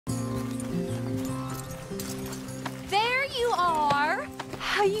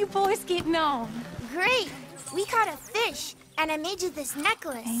How you boys getting on? Great. We caught a fish, and I made you this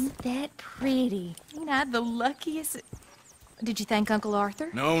necklace. Ain't that pretty? Ain't I the luckiest? Did you thank Uncle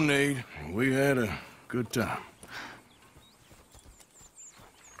Arthur? No need. We had a good time.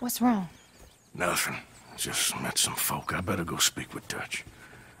 What's wrong? Nothing. Just met some folk. I better go speak with Dutch.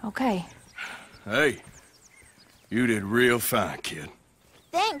 Okay. Hey, you did real fine, kid.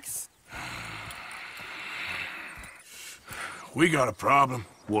 Thanks. We got a problem.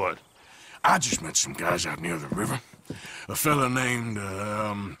 What? I just met some guys out near the river. A fella named,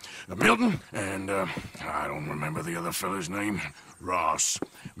 Milton, and, I don't remember the other fella's name. Ross.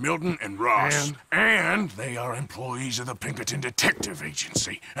 Milton and Ross. And they are employees of the Pinkerton Detective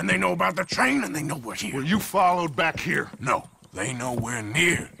Agency. And they know about the train, and they know we're here. Were you followed back here? No, they know we're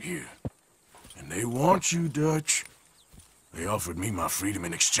near here. And they want you, Dutch. They offered me my freedom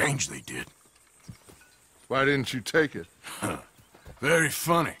in exchange, they did. Why didn't you take it? Very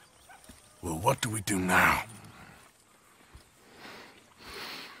funny. Well, what do we do now?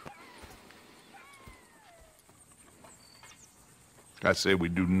 I say we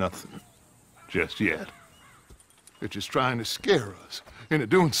do nothing. Just yet. They're just trying to scare us into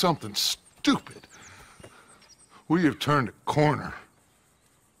doing something stupid. We have turned a corner.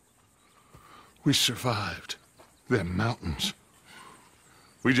 We survived them mountains.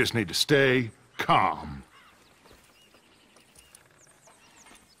 We just need to stay calm.